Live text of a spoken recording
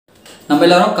நம்ம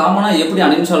எல்லாரும் காமனா எப்படி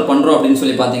அன்இன்ஸ்டால் பண்றோம் அப்படினு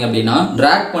சொல்லி பாத்தீங்க அப்படினா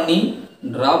drag பண்ணி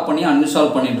drop பண்ணி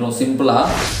அன்இன்ஸ்டால் பண்ணிடுறோம் சிம்பிளா.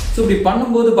 சோ இப்படி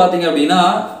பண்ணும்போது பாத்தீங்க அப்படினா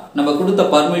நம்ம கொடுத்த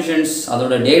பர்மிஷன்ஸ்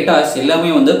அதோட டேட்டாஸ்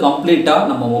எல்லாமே வந்து கம்ப்ளீட்டா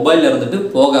நம்ம மொபைல்ல இருந்துட்டு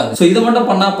போகாது. சோ இத மட்டும்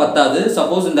பண்ணா பத்தாது.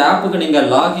 சப்போஸ் இந்த ஆப்புக்கு நீங்க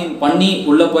லாகின் பண்ணி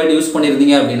உள்ள போய் யூஸ்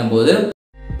பண்ணிருந்தீங்க அப்படினும்போது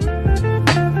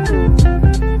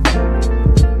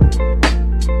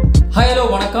ஹாய் ஹலோ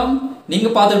வணக்கம். நீங்க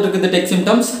பார்த்துட்டு இருக்கிறது டெக்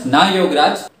சிம்டம்ஸ். நான்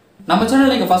யோகராஜ். நம்ம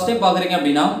சேனல் நீங்க ஃபர்ஸ்ட் டைம் பாக்குறீங்க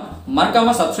அப்படினா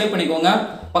மறக்காம சப்ஸ்கிரைப் பண்ணிக்கோங்க.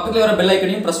 பக்கத்துல வர பெல்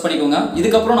ஐகானையும் பிரஸ் பண்ணிக்கோங்க.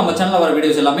 இதுக்கு அப்புறம் நம்ம சேனல்ல வர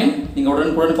வீடியோஸ் எல்லாமே நீங்க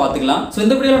உடனுக்குடன் பார்த்துக்கலாம். சோ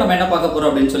இந்த வீடியோல நம்ம என்ன பார்க்க போறோம்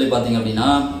அப்படினு சொல்லி பாத்தீங்க அப்படினா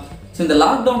இந்த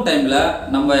லாக்டவுன் டைம்ல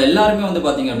நம்ம எல்லாருமே வந்து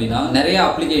பாத்தீங்க அப்படினா நிறைய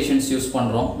அப்ளிகேஷன்ஸ் யூஸ்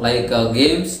பண்றோம். Like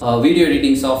games, video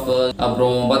editing software,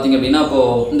 அப்புறம் பாத்தீங்க அப்படினா இப்போ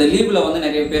இந்த லீவ்ல வந்து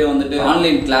நிறைய பேர் வந்துட்டு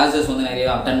ஆன்லைன் கிளாसेस வந்து நிறைய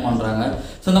அட்டெண்ட் பண்றாங்க.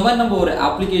 சோ இந்த மாதிரி நம்ம ஒரு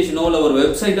அப்ளிகேஷனோ இல்ல ஒரு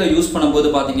வெப்சைட்டோ யூஸ் பண்ணும்போது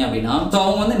பாத்தீங்க அப்படினா சோ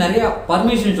அவங்க வந்து நிறைய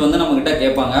பர்மிஷன்ஸ் வந்து நம்ம கிட்ட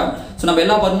கேட்பாங்க. சோ நம்ம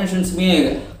எல்லா பர்மிஷன்ஸுமே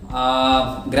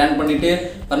கிராண்ட் பண்ணிட்டு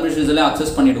பர்மிஷன்ஸ் எல்லாம்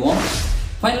அக்சஸ் பண்ணிடுவோம்.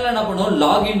 ஃபைனலாக என்ன பண்ணுவோம்,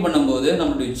 லாகின் பண்ணும்போது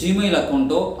நம்மளுடைய ஜிமெயில்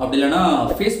அக்கௌண்ட்டோ அப்படி இல்லைன்னா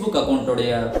ஃபேஸ்புக்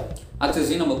அக்கௌண்ட்டோடைய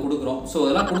அக்சஸையும் நம்ம கொடுக்குறோம். ஸோ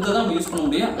இதெல்லாம் கொடுத்து தான் நம்ம யூஸ் பண்ண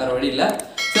முடியும், வேறு வழி இல்லை.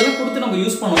 இதெல்லாம் கொடுத்து நம்ம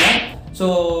யூஸ் பண்ணுவோம். ஸோ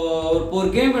ஒரு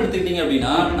கேம் எடுத்துக்கிட்டிங்க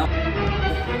அப்படின்னா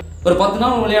ஒரு 10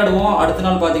 நாள் விளையாடுவோம். அடுத்த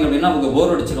நாள் பார்த்தீங்க அப்படின்னா நமக்கு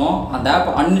போர் அடிச்சிடும், அந்த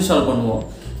ஆப் அன்இன்ஸ்டால் பண்ணுவோம்.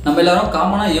 நம்ம எல்லாரும்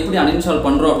காமனாக எப்படி அன்இன்ஸ்டால்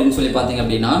பண்ணுறோம் அப்படின்னு சொல்லி பார்த்தீங்க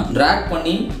அப்படின்னா ட்ராக்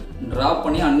பண்ணி ட்ராப்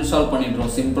பண்ணி அன்இன்ஸ்டால்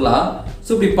பண்ணிடுறோம் சிம்பிளாக. ஸோ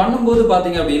இப்படி பண்ணும்போது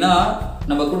பார்த்தீங்க அப்படின்னா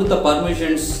நம்ம கொடுத்த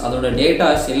பர்மிஷன்ஸ் அதோட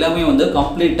டேட்டாஸ் எல்லாமே வந்து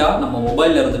கம்ப்ளீட்டாக நம்ம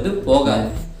மொபைலில் இருந்துட்டு போகாது.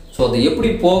 ஸோ அதை எப்படி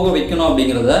போக வைக்கணும்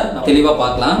அப்படிங்கிறத தெளிவாக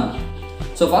பார்க்கலாம்.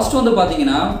 ஸோ ஃபர்ஸ்ட் வந்து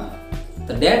பார்த்தீங்கன்னா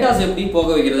இந்த டேட்டாஸ் எப்படி போக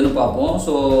வைக்கிறதுன்னு பார்ப்போம்.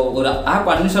 ஸோ ஒரு ஆப்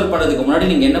அன்இன்ஸ்டால் பண்ணுறதுக்கு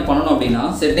முன்னாடி நீங்கள் என்ன பண்ணணும் அப்படின்னா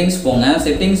செட்டிங்ஸ் போங்க.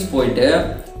 செட்டிங்ஸ் போயிட்டு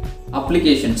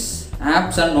அப்ளிகேஷன்ஸ்,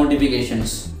 ஆப்ஸ் அண்ட்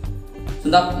நோட்டிஃபிகேஷன்ஸ்,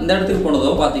 இந்த இடத்துக்கு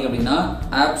போனதோ பார்த்தீங்க அப்படின்னா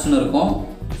ஆப்ஸ்னு இருக்கும்.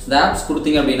 இந்த ஆப்ஸ்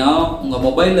கொடுத்தீங்க அப்படின்னா உங்கள்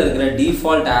மொபைலில் இருக்கிற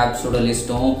டிஃபால்ட் ஆப்ஸோட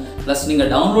லிஸ்ட்டும் ப்ளஸ் நீங்கள்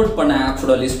டவுன்லோட் பண்ண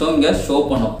ஆப்ஸோட லிஸ்ட்டும் இங்கே ஷோ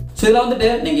பண்ணும். ஸோ இதில் வந்துட்டு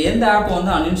நீங்கள் எந்த ஆப்பை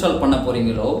வந்து அன்இன்ஸ்டால் பண்ண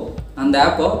போகிறீங்களோ அந்த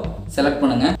ஆப்பை செலக்ட்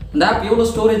பண்ணுங்கள். இந்த ஆப் எவ்வளோ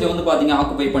ஸ்டோரேஜ் வந்து பார்த்தீங்க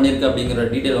ஆக்குபை பண்ணியிருக்கு அப்படிங்கிற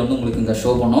டீட்டெயில் வந்து உங்களுக்கு இங்கே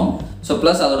ஷோ பண்ணும். ஸோ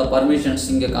ப்ளஸ் அதோட பர்மிஷன்ஸ்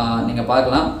இங்கே நீங்கள்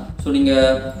பார்க்கலாம். ஸோ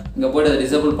நீங்கள் இங்கே போய்ட்டு அதை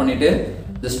டிசேபிள் பண்ணிவிட்டு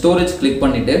இந்த ஸ்டோரேஜ் கிளிக்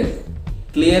பண்ணிவிட்டு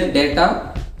clear data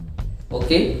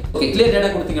okay clear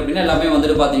data கொடுத்தீங்க அப்படின்னா எல்லாமே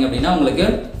வந்துட்டு பார்த்தீங்க அப்படின்னா உங்களுக்கு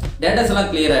டேட்டாஸ் எல்லாம்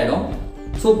கிளியர் ஆகிடும்.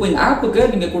 ஸோ இப்போ இந்த ஆப்புக்கு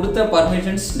நீங்கள் கொடுத்த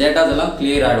பர்மிஷன்ஸ் டேட்டாஸ் எல்லாம்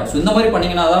கிளியர் ஆகிடும். ஸோ இந்த மாதிரி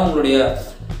பண்ணிங்கன்னா தான் உங்களுடைய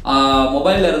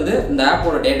மொபைலில் இருந்து இந்த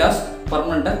ஆப்போட டேட்டாஸ்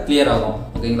பர்மனெண்ட்டாக கிளியர் ஆகும்.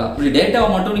 ஓகேங்களா? இப்படி டேட்டாவை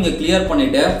மட்டும் நீங்கள் கிளியர்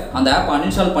பண்ணிவிட்டு அந்த ஆப்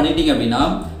அன்இன்ஸ்டால் பண்ணிட்டீங்க அப்படின்னா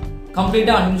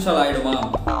கம்ப்ளீட்டாக அன்இன்ஸ்டால் ஆகிடுமா?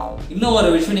 இன்னும்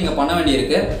ஒரு விஷயம் நீங்கள் பண்ண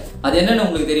வேண்டியிருக்கு. அது என்னென்னு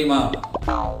உங்களுக்கு தெரியுமா?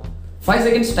 5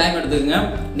 செகண்ட்ஸ் டைம் எடுத்துக்கங்க.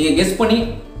 நீங்கள் கெஸ் பண்ணி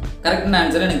கரெக்டான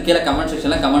ஆன்சரை எனக்கு கீழே கமெண்ட்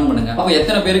செக்ஷனில் கமெண்ட் பண்ணுங்கள். அப்போ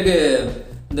எத்தனை பேருக்கு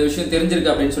இந்த விஷயம்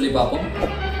தெரிஞ்சிருக்கு அப்படின்னு சொல்லி பார்ப்போம்.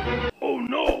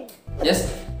 எஸ்,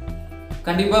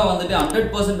 கண்டிப்பாக வந்துட்டு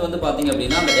 100% வந்து பார்த்தீங்க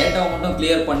அப்படின்னா அந்த டேட்டாவை மட்டும்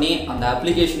கிளியர் பண்ணி அந்த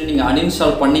அப்ளிகேஷனை நீங்கள்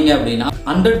அன்இன்ஸ்டால் பண்ணீங்க அப்படின்னா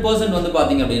 100% வந்து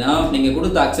பார்த்தீங்க அப்படின்னா நீங்கள்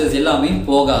கொடுத்த அக்சஸ் எல்லாமே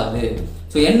போகாது.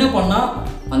 ஸோ என்ன பண்ணால்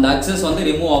அந்த அக்சஸ் வந்து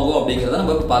ரிமூவ் ஆகும் அப்படிங்கிறத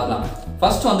நம்ம பார்க்கலாம்.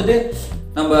 ஃபர்ஸ்ட் வந்துட்டு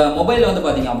நம்ம மொபைலில் வந்து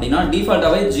பார்த்தீங்க அப்படின்னா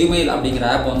டிஃபால்ட்டாகவே ஜிமெயில்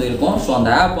அப்படிங்கிற ஆப் வந்து இருக்கும். ஸோ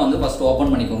அந்த ஆப் வந்து ஃபர்ஸ்ட்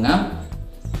ஓப்பன் பண்ணிக்கோங்க.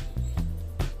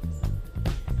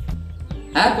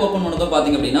 ஆப் ஓப்பன் பண்ணதும்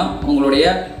பார்த்தீங்க அப்படின்னா உங்களுடைய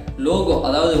லோகோ,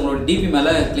 அதாவது உங்களோட டிபி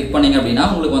மேலே கிளிக் பண்ணிங்க அப்படின்னா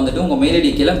உங்களுக்கு வந்துட்டு உங்கள் மெயில் ஐடி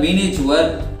கீழே மேனேஜ் யுவர்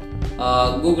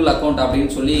கூகுள் அக்கௌண்ட்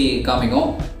அப்படின்னு சொல்லி காமிக்கும்.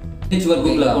 மேனேஜ் யுவர்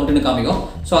கூகுள் அக்கௌண்ட்னு காமிக்கும்.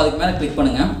 ஸோ அதுக்கு மேலே கிளிக்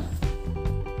பண்ணுங்கள்.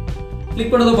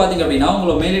 கிளிக் பண்ணதும் பார்த்தீங்க அப்படின்னா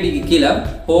உங்களோட மெயில் ஐடிக்கு கீழே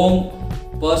home,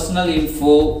 personal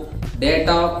info,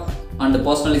 data and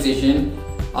personalisation,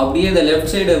 அப்படியே இந்த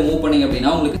லெஃப்ட் சைடு மூவ் பண்ணிங்க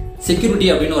அப்படின்னா உங்களுக்கு செக்யூரிட்டி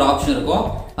அப்படின்னு ஒரு ஆப்ஷன் இருக்கும்.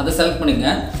 அதை செலக்ட் பண்ணிங்க.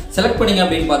 செலக்ட் பண்ணிங்க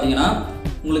அப்படின்னு பார்த்தீங்கன்னா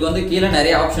உங்களுக்கு வந்து கீழே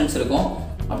நிறைய ஆப்ஷன்ஸ் இருக்கும்.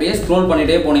 அப்படியே ஸ்க்ரோல்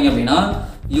பண்ணிகிட்டே போனீங்க அப்படின்னா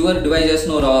யுவர்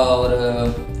டிவைசஸ்னு ஒரு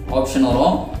ஆப்ஷன்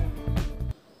வரும்.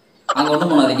 அங்கே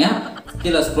ஒன்றும் பண்ணாதீங்க,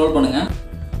 கீழே ஸ்க்ரோல் பண்ணுங்கள்.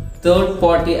 Third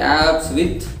party apps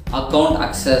with account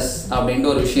access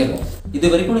அப்படின்ட்டு ஒரு விஷயம் இருக்கும்.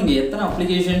 இது வரைக்கும் நீங்கள் எத்தனை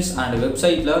அப்ளிகேஷன்ஸ் அண்ட்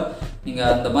வெப்சைட்டில் நீங்கள்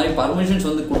அந்த மாதிரி பர்மிஷன்ஸ்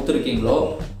வந்து கொடுத்துருக்கீங்களோ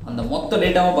அந்த மொத்த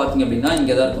டேட்டாவும் பார்த்தீங்க அப்படின்னா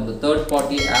இங்கே தான் இருக்கும். இந்த third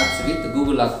party apps with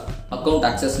Google account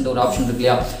அக்சஸ்ன்ற ஒரு ஆப்ஷன் இருக்கு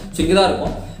இல்லையா? ஸோ இங்கே தான்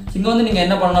இருக்கும். இங்கே வந்து நீங்கள்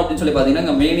என்ன பண்ணணும் அப்படின்னு சொல்லி பார்த்தீங்கன்னா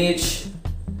இங்கே மேனேஜ்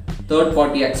தேர்ட்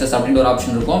பார்ட்டி அக்சஸ் அப்படின்ற ஒரு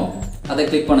ஆப்ஷன் இருக்கும். அதை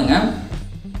கிளிக் பண்ணுங்கள்.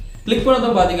 கிளிக்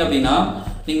பண்ணதும் பார்த்தீங்க அப்படின்னா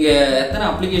நீங்கள் எத்தனை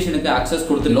அப்ளிகேஷனுக்கு அக்சஸ்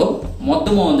கொடுத்துங்களோ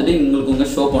மொத்தமாக வந்துட்டு உங்களுக்கு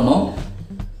உங்கள் ஷோ பண்ணும்.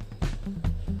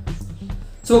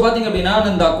 ஸோ பார்த்தீங்க அப்படின்னா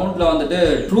இந்த அக்கௌண்ட்டில் வந்துட்டு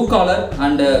ட்ரூ காலர்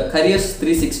அண்ட் கரியர்ஸ்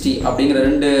 360 அப்படிங்கிற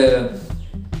 2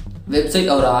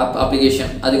 வெப்சைட் ஒரு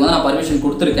அப்ளிகேஷன் அதுக்கு வந்து நான் பர்மிஷன்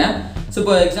கொடுத்துருக்கேன். ஸோ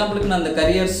இப்போ எக்ஸாம்பிளுக்கு நான் இந்த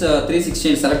கரியர்ஸ்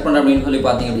 360 செலக்ட் பண்ணுறேன் அப்படின்னு சொல்லி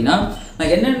பார்த்தீங்க அப்படின்னா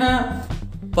நான் என்னென்ன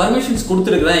பர்மிஷன்ஸ்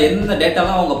கொடுத்துருக்குறேன், எந்த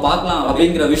டேட்டாலாம் அவங்க பார்க்கலாம்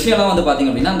அப்படிங்கிற விஷயம்லாம் வந்து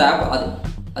பார்த்தீங்க அப்படின்னா அந்த ஆப்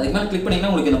அதுக்கு மேலே கிளிக்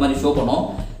பண்ணிங்கன்னா உங்களுக்கு இந்த மாதிரி ஷோ பண்ணும்.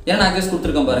 என்ன ஆக்சஸ்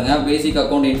கொடுத்துருக்கேன் பாருங்கள், பேசிக்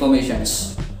account informations,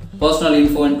 personal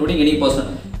info including any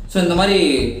personal. So இந்த மாதிரி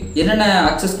என்னென்ன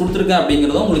அக்சஸ் கொடுத்துருக்கேன்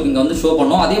அப்படிங்கிறதும் உங்களுக்கு இங்கே வந்து ஷோ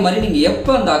பண்ணும். அதே மாதிரி நீங்கள்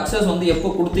எப்போ அந்த அக்சஸ் வந்து எப்போ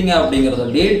கொடுத்தீங்க அப்படிங்கிறத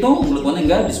டேட்டும் உங்களுக்கு வந்து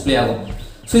இங்கே டிஸ்பிளே ஆகும்.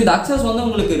 ஸோ இந்த அக்சஸ் வந்து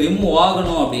உங்களுக்கு ரிமூவ்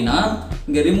ஆகணும் அப்படின்னா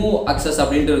இங்கே ரிமூவ் அக்சஸ்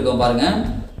அப்படின்ட்டு இருக்கும் பாருங்கள்,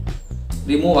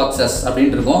 ரிமூவ் அக்சஸ்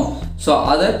அப்படின்ட்டு இருக்கும். ஸோ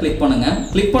அதை கிளிக் பண்ணுங்கள்.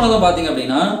 கிளிக் பண்ணதும் பார்த்தீங்க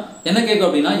அப்படின்னா என்ன கேட்கும்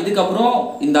அப்படின்னா, இதுக்கப்புறம்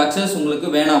இந்த அக்சஸ் உங்களுக்கு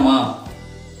வேணாமா,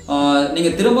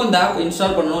 நீங்கள் திரும்ப இந்த ஆப்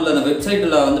இன்ஸ்டால் பண்ணணும் இல்லை அந்த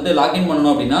வெப்சைட்டில் வந்துட்டு லாகின்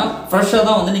பண்ணணும் அப்படின்னா ஃப்ரெஷ்ஷாக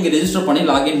தான் வந்து நீங்கள் ரெஜிஸ்டர் பண்ணி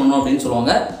லாகின் பண்ணணும் அப்படின்னு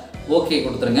சொல்லுவாங்க. ஓகே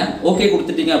கொடுத்துருங்க. ஓகே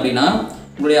கொடுத்துட்டீங்க அப்படின்னா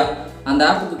உங்களுடைய அந்த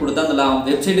ஆப்புக்கு கொடுத்த அந்த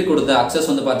வெப்சைட்டுக்கு கொடுத்த அக்சஸ்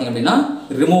வந்து பார்த்தீங்க அப்படின்னா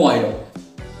ரிமூவ் ஆகிடும்.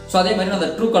 ஸோ அதே மாதிரி அந்த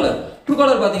ட்ரூ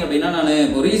காலர் பார்த்தீங்க அப்படின்னா நான்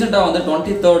இப்போ ரீசெண்டாக வந்து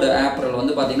 23rd ஏப்ரல்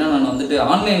வந்து பார்த்தீங்கன்னா நான் வந்துட்டு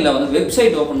ஆன்லைனில் வந்து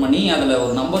வெப்சைட் ஓப்பன் பண்ணி அதில்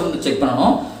ஒரு நம்பர் வந்து செக்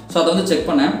பண்ணணும். ஸோ அதை வந்து செக்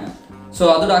பண்ணேன். ஸோ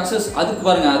அதோட அக்சஸ் அதுக்கு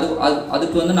பாருங்கள்,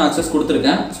 அதுக்கு வந்து நான் அக்சஸ்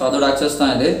கொடுத்துருக்கேன். ஸோ அதோட அக்சஸ்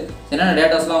தான் இது. என்னென்ன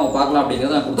டேட்டாஸ்லாம் அவங்க பார்க்கலாம்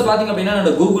அப்படிங்கிறத நான் கொடுத்து பார்த்தீங்க அப்படின்னா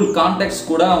என்னோட கூகுள் கான்டாக்ட்ஸ்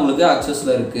கூட அவங்களுக்கு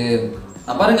அக்சஸில் இருக்குது.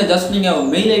 பாருங்கள், ஜஸ்ட் நீங்கள்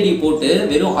மெயில் ஐடி போட்டு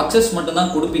வெறும் அக்சஸ்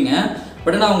மட்டும்தான் கொடுப்பீங்க.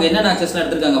 பட் ஆனால் அவங்க என்னென்ன அக்சஸ்லாம்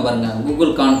எடுத்துருக்காங்க பாருங்கள்,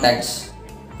 கூகுள் கான்டாக்ட்ஸ்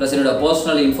ப்ளஸ் என்னோட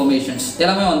பர்சனல் இன்ஃபர்மேஷன்ஸ்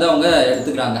எல்லாமே வந்து அவங்க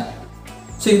எடுத்துக்கிறாங்க.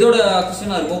 ஸோ இதோட அக்சஸ்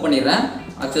நான் ரிமூவ் பண்ணிடுறேன்.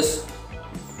 அக்சஸ்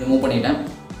ரிமூவ் பண்ணிட்டேன்.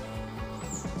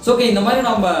 ஸோ ஓகே, இந்த மாதிரி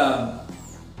நம்ம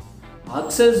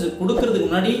அக்சஸ் கொடுக்கறதுக்கு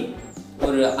முன்னாடி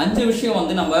ஒரு 5 விஷயம்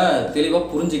வந்து நம்ம தெளிவாக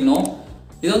புரிஞ்சுக்கணும்.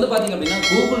 இது வந்து பார்த்தீங்க அப்படின்னா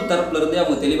கூகுள் தரப்புலேருந்தே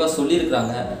அவங்க தெளிவாக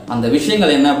சொல்லியிருக்கிறாங்க. அந்த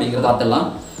விஷயங்கள் என்ன அப்படிங்கிறத பார்த்துடலாம்.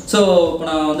 ஸோ இப்போ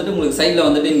நான் வந்துட்டு உங்களுக்கு சைடில்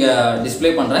வந்துட்டு இங்கே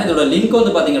டிஸ்பிளே பண்ணுறேன். இதோட லிங்க்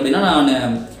வந்து பார்த்தீங்க அப்படின்னா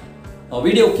நான்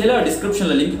வீடியோ கீழே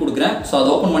டிஸ்கிரிப்ஷனில் லிங்க் கொடுக்குறேன். ஸோ அதை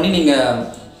ஓப்பன் பண்ணி நீங்கள்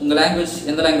உங்கள் லாங்குவேஜ்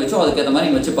எந்த லாங்குவேஜோ அதுக்கேற்ற மாதிரி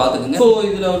நீங்கள் வச்சு பார்த்துக்குங்க. ஸோ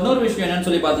இதில் இன்னொரு விஷயம் என்னன்னு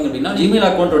சொல்லி பார்த்தீங்க அப்படின்னா ஜிமெயில்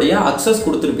அக்கௌண்ட்டோடைய அக்சஸ்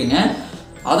கொடுத்துருப்பீங்க.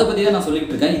 அதை பற்றி தான் நான்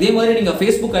சொல்லிட்டு இருக்கேன். இதே மாதிரி நீங்கள்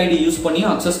ஃபேஸ்புக் ஐடி யூஸ் பண்ணி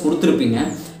அக்சஸ் கொடுத்துருப்பீங்க.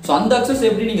 ஸோ அந்த அக்சஸ்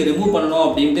எப்படி நீங்கள் ரிமூவ் பண்ணணும்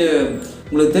அப்படின்ட்டு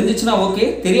உங்களுக்கு தெரிஞ்சிச்சுன்னா ஓகே.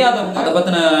 தெரியாதவங்க அதை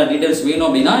பற்றின டீட்டெயில்ஸ் வேணும்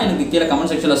அப்படின்னா எனக்கு கீழே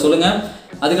கமெண்ட் செக்ஷனில் சொல்லுங்கள்.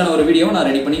 அதுக்கான ஒரு வீடியோ நான்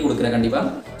ரெடி பண்ணி கொடுக்குறேன் கண்டிப்பாக.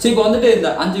 ஸோ இப்போ வந்துட்டு இந்த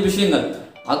 5 விஷயங்கள்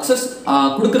அக்சஸ்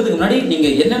கொடுக்கறதுக்கு முன்னாடி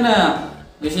நீங்கள் என்னென்ன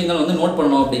விஷயங்கள் வந்து நோட்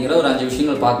பண்ணணும் அப்படிங்கிற ஒரு 5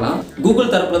 விஷயங்கள் பார்க்கலாம்.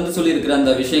 கூகுள் தரப்புலேருந்து சொல்லியிருக்கிற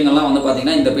அந்த விஷயங்கள்லாம் வந்து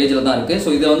பார்த்தீங்கன்னா இந்த பேஜில் தான் இருக்குது. ஸோ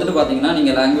இதை வந்துட்டு பார்த்தீங்கன்னா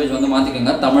நீங்கள் லாங்குவேஜ் வந்து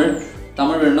மாற்றிக்கோங்க.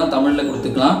 தமிழ் வேணும்னா தமிழில்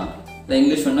கொடுத்துக்கலாம், இல்லை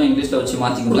இங்கிலீஷ் வேணும் இங்கிலீஷில் வச்சு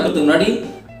மாற்றிக்கோங்க. அதுக்கு முன்னாடி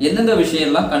எந்தெந்த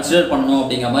விஷயம்லாம் கன்சிடர் பண்ணணும்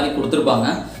அப்படிங்கிற மாதிரி கொடுத்துருப்பாங்க.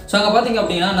 ஸோ அங்கே பார்த்தீங்க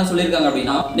அப்படின்னா என்ன சொல்லியிருக்காங்க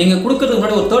அப்படின்னா, நீங்கள் கொடுக்கறதுக்கு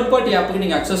முன்னாடி ஒரு தேர்ட் பார்ட்டி ஆப்புக்கு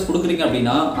நீங்கள் அக்சஸ் கொடுக்குறீங்க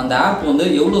அப்படின்னா அந்த ஆப் வந்து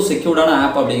எவ்வளோ செக்யூர்டான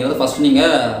ஆப் அப்படிங்கிறத ஃபஸ்ட்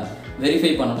நீங்கள்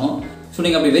வெரிஃபை பண்ணணும். ஸோ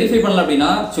நீங்கள் அப்படி வெரிஃபை பண்ணல அப்படின்னா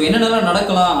ஸோ என்னென்னலாம்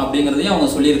நடக்கலாம் அப்படிங்கிறதையும் அவங்க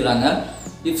சொல்லியிருக்கிறாங்க.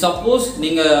 இஃப் சப்போஸ்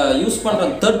நீங்கள் யூஸ் பண்ணுற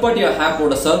தேர்ட் பார்ட்டி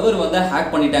ஆப்போட சர்வர் வந்து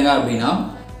ஹேக் பண்ணிட்டாங்க அப்படின்னா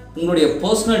உங்களுடைய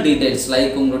பர்சனல் டீடைல்ஸ்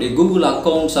லைக் உங்களுடைய கூகுள்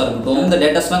அக்கௌண்ட்ஸாக இருக்கட்டும், இந்த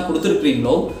டேட்டாஸ்லாம்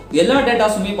கொடுத்துருக்கீங்களோ எல்லா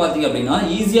டேட்டாஸுமே பார்த்தீங்க அப்படின்னா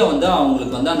ஈஸியாக வந்து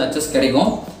அவங்களுக்கு வந்து அந்த அக்சஸ்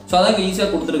கிடைக்கும். ஸோ அதான் இங்கே ஈஸியாக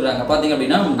கொடுத்துருக்குறாங்க பார்த்தீங்க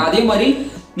அப்படின்னா. அதே மாதிரி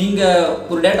நீங்கள்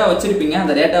ஒரு டேட்டா வச்சுருப்பீங்க,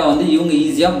 அந்த டேட்டா வந்து இவங்க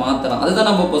ஈஸியாக மாற்றலாம். அதுதான்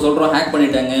நம்ம இப்போ சொல்கிறோம், ஹேக்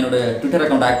பண்ணிட்டாங்க, என்னோட ட்விட்டர்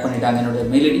அக்கௌண்ட் ஹேக் பண்ணிட்டாங்க, என்னோட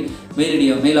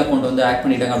மெயில் அக்கௌண்ட் வந்து ஹேக்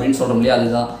பண்ணிட்டாங்க அப்படின்னு சொல்கிறோம் இல்லையா,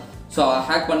 அதுதான். ஸோ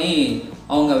ஹேக் பண்ணி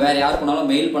அவங்க வேறு யாருக்கு வேணாலும்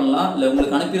மெயில் பண்ணலாம், இல்லை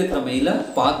உங்களுக்கு அனுப்பியிருக்கிற மெயிலை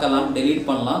பார்க்கலாம், டெலீட்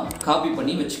பண்ணலாம், காப்பி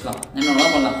பண்ணி வச்சுக்கலாம்,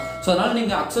 என்னென்னலாம் பண்ணலாம். ஸோ அதனால்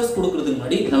நீங்கள் அக்சஸ் கொடுக்குறதுக்கு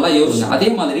முன்னாடி நல்லா யோசிங்க. அதே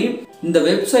மாதிரி இந்த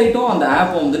வெப்சைட்டும் அந்த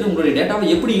ஆப்பும் வந்துட்டு உங்களுடைய டேட்டாவை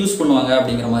எப்படி யூஸ் பண்ணுவாங்க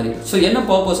அப்படிங்கிற மாதிரி. ஸோ என்ன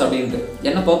பர்பஸ் அப்படின்ட்டு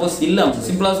என்ன பர்பஸ் இல்லை,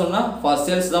 சிம்பிளாக சொன்னால் ஃபார்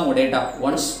சேல்ஸ் தான் உங்கள் டேட்டா.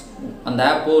 ஒன்ஸ் அந்த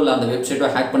ஆப்போ இல்லை அந்த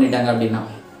வெப்சைட்டோ ஹேக் பண்ணிட்டாங்க அப்படின்னா,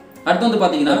 அடுத்து வந்து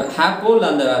பார்த்தீங்கன்னா ஆப்போ இல்லை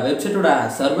அந்த வெப்சைட்டோட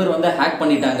சர்வர் வந்து ஹேக்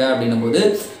பண்ணிட்டாங்க அப்படின்னும் போது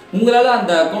உங்களால்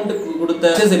அந்த அக்கௌண்ட்டுக்கு கொடுத்த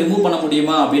அக்சஸ் ரிமூவ் பண்ண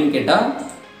முடியுமா அப்படின்னு கேட்டால்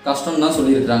கஷ்டம் தான்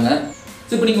சொல்லியிருக்காங்க.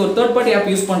 ஸோ இப்போ நீங்கள் ஒரு தேர்ட் பார்ட்டி ஆப்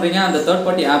யூஸ் பண்ணுறீங்க, அந்த தேர்ட்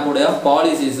பார்ட்டி ஆப்போட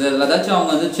பாலிசிஸ் இல்லை ஏதாச்சும்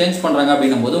அவங்க வந்து சேஞ்ச் பண்ணுறாங்க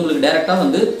அப்படின்னும் போது உங்களுக்கு டேரெக்டாக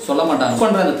வந்து சொல்ல மாட்டாங்க.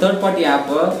 பண்ணுற அந்த தேர்ட் பார்ட்டி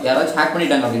ஆப்பை யாராச்சும் ஹேக்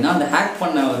பண்ணிட்டாங்க அப்படின்னா அந்த ஹேக்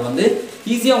பண்ணவர் வந்து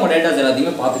ஈஸியாக உங்கள் டேட்டாஸ்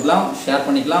எல்லாத்தையுமே பார்த்துக்கலாம், ஷேர்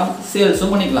பண்ணிக்கலாம்,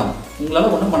 சேல்ஸும் பண்ணிக்கலாம். உங்களால்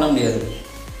ஒன்றும் பண்ண முடியாது.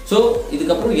 ஸோ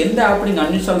இதுக்கப்புறம் எந்த ஆப் நீங்கள்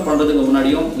அன்இன்ஸ்டால் பண்ணுறதுக்கு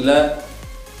முன்னாடியும் இல்லை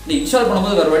இன்ஸ்டால்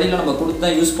பண்ணும்போது வேறு வழியில் நம்ம கொடுத்து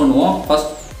தான் யூஸ் பண்ணுவோம்.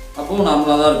 ஃபஸ்ட் அப்போது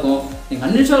நார்மலாக தான் இருக்கும். நீங்கள்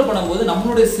அன்இன்ஸ்டால் பண்ணும்போது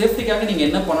நம்மளுடைய சேஃப்டிக்காக நீங்கள்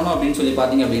என்ன பண்ணணும் அப்படின்னு சொல்லி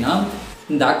பார்த்தீங்க அப்படின்னா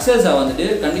இந்த அக்சஸை வந்துட்டு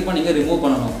கண்டிப்பாக நீங்கள் ரிமூவ்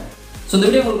பண்ணணும். ஸோ இந்த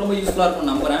வீடியோ உங்களுக்கு ரொம்ப யூஸ்ஃபுல்லாக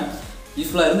இருக்கும்னு நம்புகிறேன்.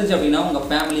 யூஸ்ஃபுல்லாக இருந்துச்சு அப்படின்னா உங்கள்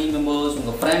ஃபேமிலி மெம்பர்ஸ்,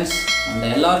 உங்கள் ஃப்ரெண்ட்ஸ் அண்ட்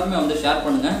எல்லாருக்குமே வந்து ஷேர்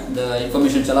பண்ணுங்கள். இந்த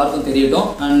இன்ஃபர்மேஷன்ஸ் எல்லாருக்கும் தெரியட்டும்.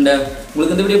 அண்ட்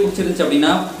உங்களுக்கு இந்த வீடியோ பிடிச்சிருந்துச்சு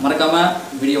அப்படின்னா மறக்காமல்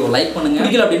வீடியோவை லைக் பண்ணுங்கள்.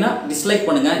 பிடிக்கல அப்படின்னா டிஸ்லைக்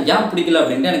பண்ணுங்கள். ஏன் பிடிக்கல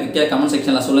அப்படின்ட்டு எனக்கு கமெண்ட்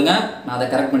செக்ஷனில் சொல்லுங்கள், நான் அதை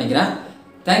கரெக்ட் பண்ணிக்கிறேன்.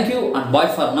 Thank you and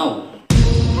bye for now.